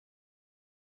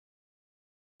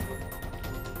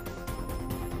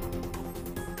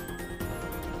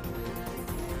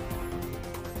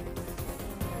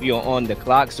We are on the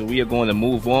clock, so we are going to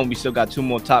move on. We still got 2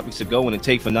 more topics to go in the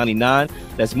take for 99.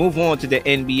 Let's move on to the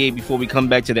NBA before we come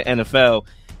back to the NFL.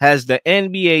 Has the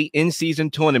NBA in-season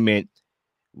tournament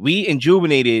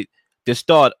rejuvenated the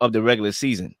start of the regular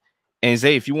season? And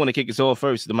Zay, if you want to kick us off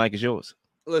first, the mic is yours.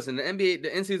 Listen,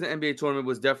 the in-season NBA tournament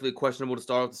was definitely questionable to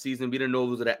start off the season. We didn't know it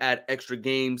was going to add extra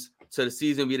games to the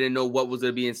season. We didn't know what was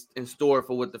going to be in store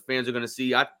for what the fans are going to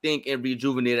see. I think it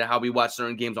rejuvenated how we watch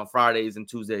certain games on Fridays and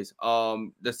Tuesdays.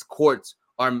 The courts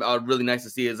are really nice to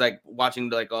see. It's like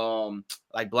watching like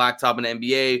blacktop in the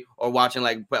NBA or watching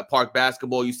like park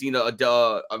basketball. You've seen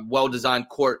a well-designed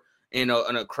court in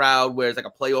a crowd where it's like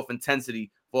a playoff intensity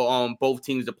for both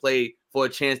teams to play for a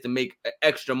chance to make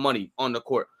extra money on the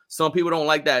court. Some people don't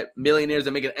like that. Millionaires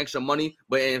are making extra money,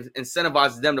 but it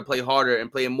incentivizes them to play harder and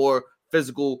play a more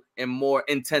physical and more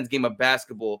intense game of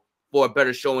basketball for a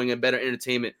better showing and better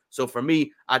entertainment. So for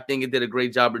me, I think it did a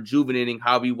great job rejuvenating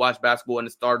how we watch basketball in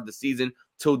the start of the season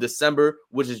till December,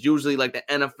 which is usually like the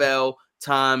NFL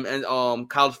time and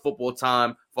college football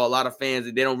time for a lot of fans.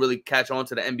 They don't really catch on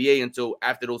to the NBA until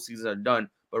after those seasons are done.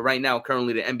 But right now,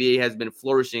 currently, the NBA has been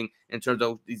flourishing in terms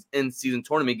of these in-season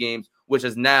tournament games, which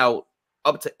is now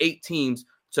up to 8 teams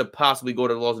to possibly go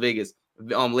to Las Vegas.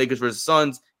 Lakers versus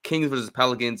Suns, Kings versus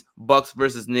Pelicans, Bucks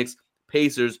versus Knicks,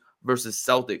 Pacers versus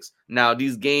Celtics. Now,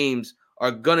 these games are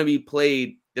going to be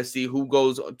played to see who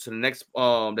goes to the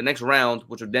next round,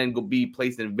 which will then be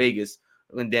placed in Vegas.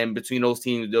 And then between those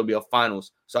teams, there'll be a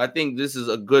finals. So I think this is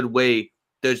a good way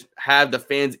to have the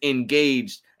fans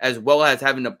engaged as well as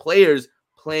having the players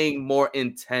playing more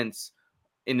intense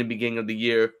in the beginning of the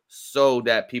year so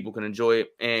that people can enjoy it.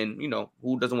 And,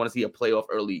 who doesn't want to see a playoff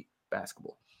early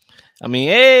basketball? I mean,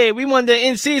 hey, we won the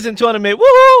in-season tournament.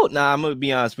 Woohoo! Nah, I'm going to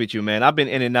be honest with you, man. I've been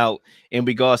in and out in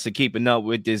regards to keeping up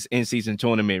with this in-season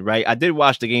tournament, right? I did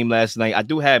watch the game last night. I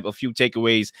do have a few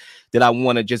takeaways that I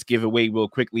want to just give away real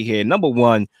quickly here. Number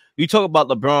one, you talk about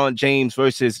LeBron James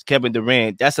versus Kevin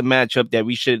Durant. That's a matchup that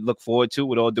we should look forward to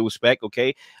with all due respect,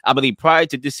 okay? I believe prior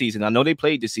to this season, I know they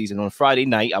played this season on Friday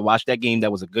night. I watched that game.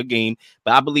 That was a good game.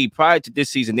 But I believe prior to this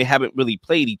season, they haven't really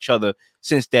played each other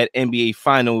since that NBA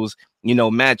Finals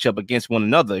matchup against one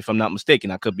another, if I'm not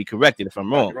mistaken. I could be corrected if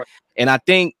I'm wrong. Right. And I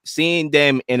think seeing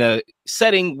them in a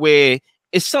setting where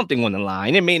it's something on the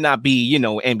line, it may not be,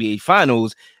 NBA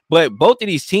Finals, but both of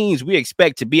these teams we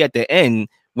expect to be at the end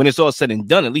when it's all said and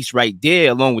done, at least right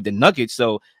there, along with the Nuggets.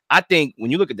 So I think when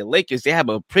you look at the Lakers, they have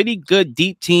a pretty good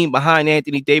deep team behind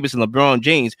Anthony Davis and LeBron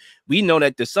James. We know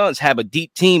that the Suns have a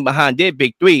deep team behind their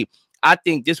big three. I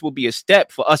think this will be a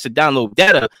step for us to download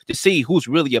data to see who's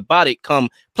really about it come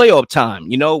playoff time,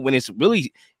 when it's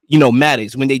really,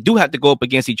 matters, when they do have to go up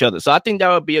against each other. So I think that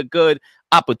would be a good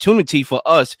opportunity for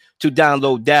us to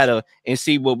download data and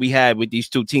see what we have with these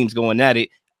two teams going at it.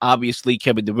 Obviously,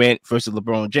 Kevin Durant versus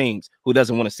LeBron James. Who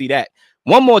doesn't want to see that?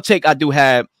 One more take I do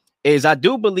have is I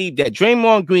do believe that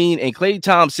Draymond Green and Klay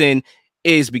Thompson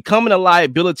is becoming a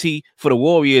liability for the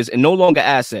Warriors and no longer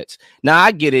assets. Now,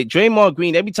 I get it. Draymond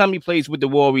Green, every time he plays with the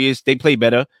Warriors, they play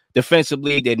better.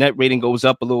 Defensively, their net rating goes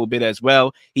up a little bit as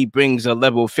well. He brings a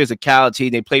level of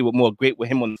physicality. They play with more grit with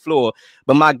him on the floor.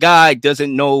 But my guy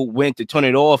doesn't know when to turn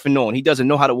it off and on. He doesn't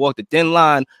know how to walk the thin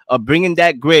line of bringing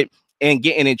that grit and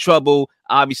getting in trouble.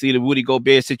 Obviously, the Rudy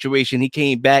Gobert situation, he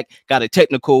came back, got a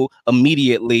technical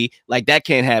immediately. Like, that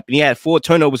can't happen. He had 4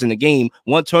 turnovers in the game,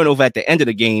 1 turnover at the end of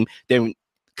the game. Then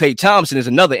Klay Thompson is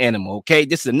another animal, okay?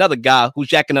 This is another guy who's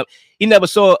jacking up. He never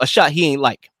saw a shot he ain't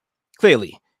like,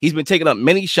 clearly. He's been taking up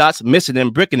many shots, missing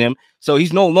them, bricking them. So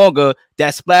he's no longer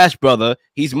that splash brother.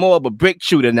 He's more of a brick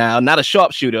shooter now, not a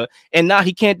sharp shooter. And now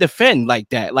he can't defend like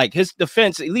that. Like, his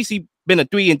defense, at least he been a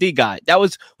 3-and-D guy. That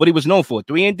was what he was known for,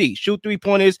 3-and-D, shoot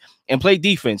 3-pointers and play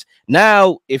defense.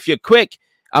 Now, if you're quick,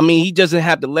 I mean, he doesn't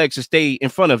have the legs to stay in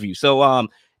front of you. So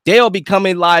they are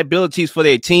becoming liabilities for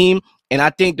their team. And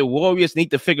I think the Warriors need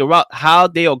to figure out how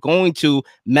they are going to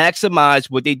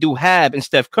maximize what they do have in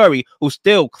Steph Curry, who's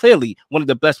still clearly one of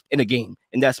the best in the game.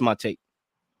 And that's my take.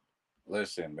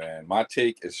 Listen, man, my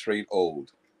take is straight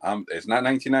old. It's not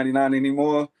 1999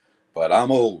 anymore, but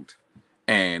I'm old.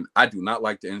 And I do not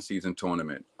like the in-season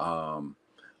tournament.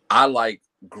 I like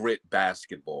grit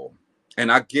basketball.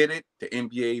 And I get it. The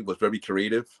NBA was very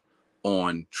creative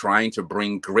on trying to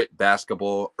bring grit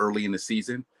basketball early in the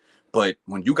season. But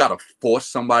when you got to force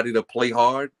somebody to play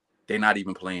hard, they're not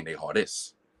even playing their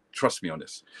hardest. Trust me on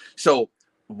this. So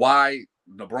why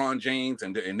LeBron James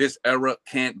and in this era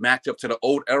can't match up to the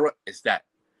old era is that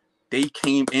they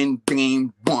came in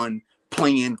game 1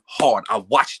 playing hard. I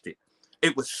watched it.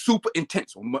 It was super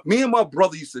intense. Me and my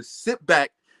brother used to sit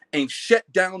back and shut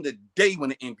down the day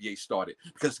when the NBA started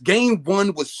because game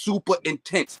 1 was super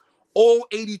intense. All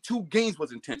 82 games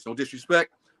was intense. No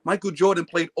disrespect. Michael Jordan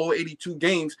played all 82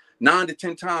 games 9 to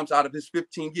 10 times out of his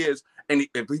 15 years. And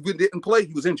if he didn't play,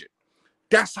 he was injured.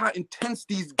 That's how intense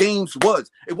these games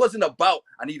was. It wasn't about,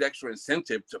 I need extra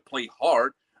incentive to play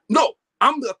hard. No,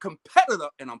 I'm a competitor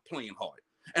and I'm playing hard.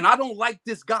 And I don't like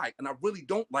this guy. And I really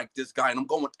don't like this guy. And I'm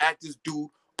going at this dude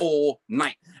all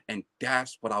night. And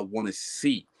that's what I want to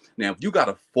see. Now, if you got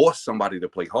to force somebody to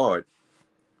play hard,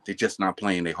 they're just not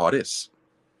playing their hardest.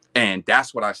 And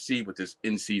that's what I see with this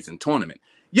in-season tournament.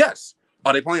 Yes.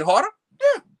 Are they playing harder?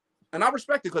 Yeah. And I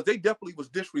respect it because they definitely was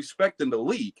disrespecting the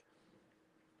league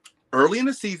early in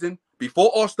the season, before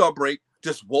All-Star break,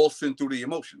 just waltzing through the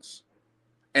emotions.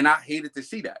 And I hated to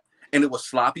see that. And it was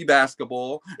sloppy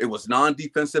basketball. It was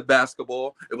non-defensive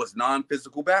basketball. It was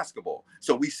non-physical basketball.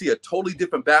 So we see a totally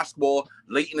different basketball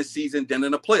late in the season than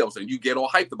in the playoffs. And you get all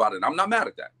hyped about it. And I'm not mad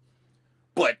at that.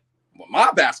 But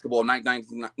my basketball, not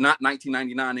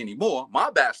 1999 anymore, my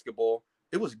basketball,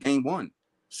 it was game one.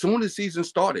 Soon as the season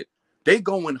started, they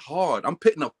going hard. I'm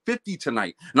pitting a 50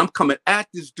 tonight. And I'm coming at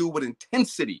this dude with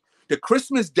intensity. The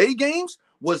Christmas Day games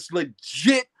was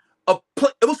legit.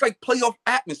 It was like playoff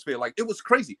atmosphere. Like, it was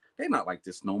crazy. They're not like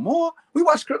this no more. I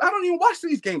don't even watch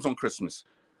these games on Christmas.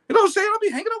 You know what I'm saying? I'll be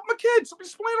hanging out with my kids. I'll be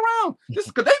just playing around. Just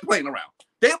because they're playing around.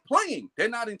 They're playing. They're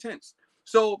not intense.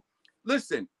 So,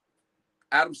 listen,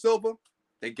 Adam Silver,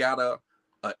 they got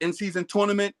a in-season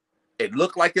tournament. It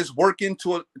looked like it's working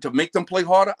to make them play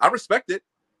harder. I respect it.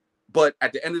 But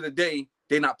at the end of the day,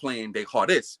 they're not playing their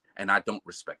hardest. And I don't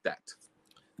respect that.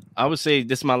 I would say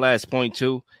this is my last point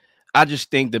too. I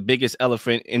just think the biggest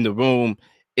elephant in the room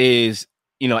is,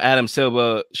 Adam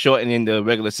Silver shortening the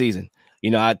regular season.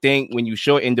 I think when you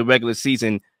shorten the regular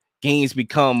season, games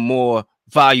become more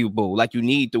valuable. Like, you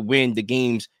need to win the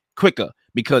games quicker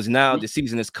because now the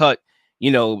season is cut.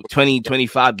 20,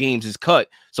 25 games is cut.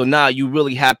 So now you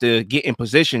really have to get in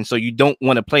position. So you don't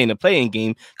want to play in the playing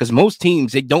game because most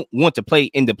teams, they don't want to play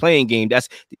in the playing game. That's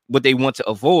what they want to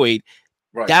avoid.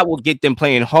 Right. That will get them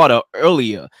playing harder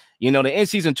earlier. The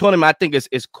in-season tournament, I think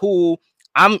is cool.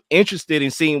 I'm interested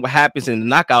in seeing what happens in the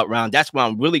knockout round. That's why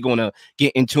I'm really going to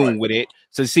get in tune with it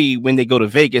to see when they go to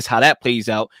Vegas, how that plays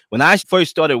out. When I first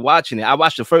started watching it, I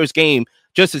watched the first game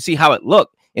just to see how it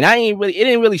looked. And it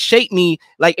didn't really shake me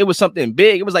like it was something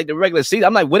big. It was like the regular season.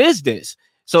 I'm like, what is this?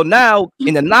 So now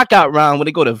in the knockout round, when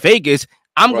they go to Vegas,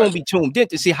 I'm going to be tuned in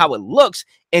to see how it looks.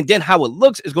 And then how it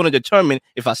looks is going to determine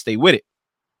if I stay with it.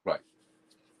 Right.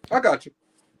 I got you.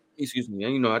 Excuse me.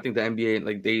 And, I think the NBA,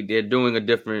 like, they're doing a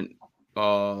different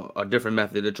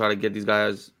method to try to get these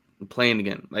guys playing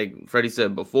again. Like Freddie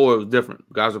said before, it was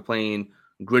different. Guys were playing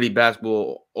gritty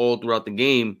basketball all throughout the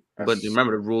game. But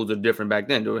remember, the rules are different back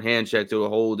then. There were hand checks, there were a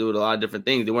lot of different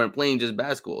things. They weren't playing just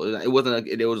basketball. It wasn't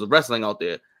like there was wrestling out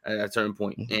there at a certain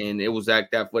point. And it was like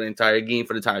that for the entire game,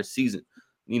 for the entire season.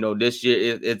 This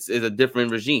year it's a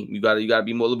different regime. You gotta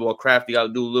be a little more crafty, you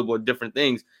gotta do a little more different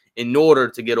things in order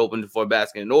to get open for a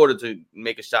basket, in order to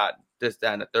make a shot, this,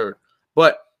 that, and the third.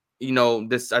 But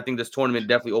I think this tournament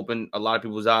definitely opened a lot of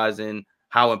people's eyes in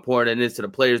how important it is to the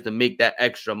players to make that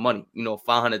extra money.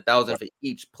 $500,000 for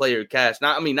each player cash.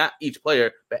 Not each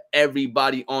player, but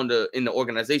everybody in the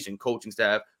organization, coaching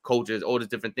staff, coaches, all these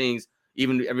different things,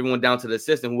 even everyone down to the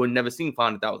assistant who would never seen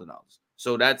 $500,000.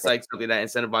 So that's like something that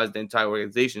incentivizes the entire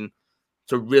organization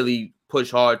to really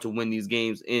push hard to win these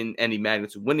games in any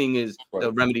magnitude. Winning is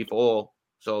the remedy for all.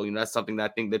 So, that's something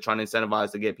that I think they're trying to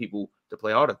incentivize to get people to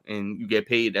play harder, and you get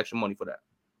paid extra money for that.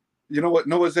 You know what,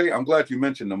 Noah Zay? I'm glad you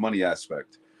mentioned the money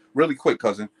aspect. Really quick,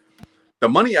 cousin. The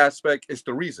money aspect is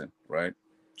the reason, right?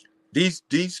 These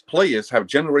players have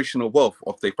generational wealth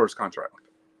off their first contract.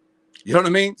 You know what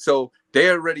I mean? So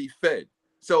they're already fed.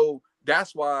 So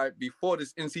that's why before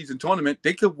this in-season tournament,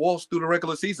 they could waltz through the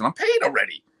regular season. I'm paid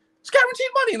already. It's guaranteed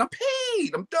money, and I'm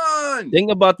paid. I'm done. Think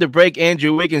about the break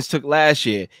Andrew Wiggins took last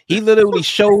year. He literally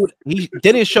he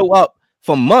didn't show up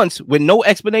for months with no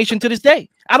explanation to this day.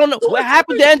 I don't know what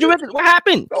happened to Andrew Wiggins. What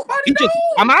happened? Nobody knows.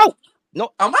 I'm out.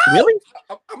 No, I'm out. Really?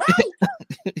 I'm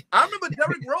out. I remember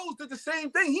Derrick Rose did the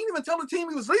same thing. He didn't even tell the team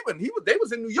he was leaving. They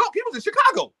was in New York. He was in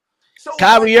Chicago. So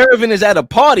Kyrie Irving is at a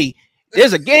party.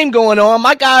 There's a game going on.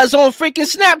 My guy's on freaking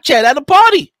Snapchat at a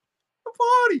party.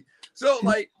 So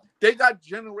they got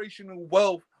generational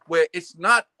wealth where it's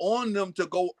not on them to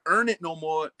go earn it no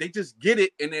more. They just get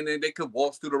it, and then they could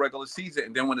waltz through the regular season.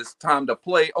 And then when it's time to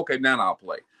play, okay, now I'll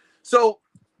play. So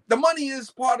the money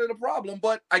is part of the problem,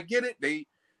 but I get it.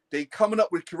 They coming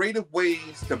up with creative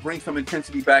ways to bring some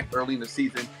intensity back early in the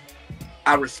season.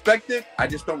 I respect it. I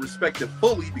just don't respect it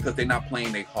fully because they're not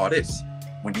playing their hardest.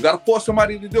 When you got to force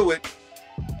somebody to do it,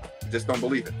 just don't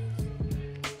believe it.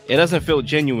 It doesn't feel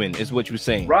genuine, is what you're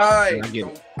saying. Right. I get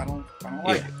it. I don't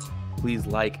like it. Please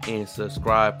like and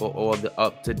subscribe for all the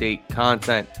up-to-date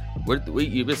content.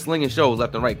 You've been slinging shows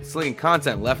left and right, slinging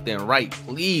content left and right.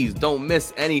 Please don't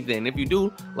miss anything. If you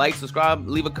do, like, subscribe,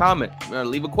 leave a comment,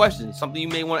 leave a question, something you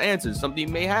may want to answer, something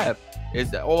you may have.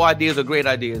 All ideas are great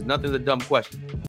ideas. Nothing's a dumb question.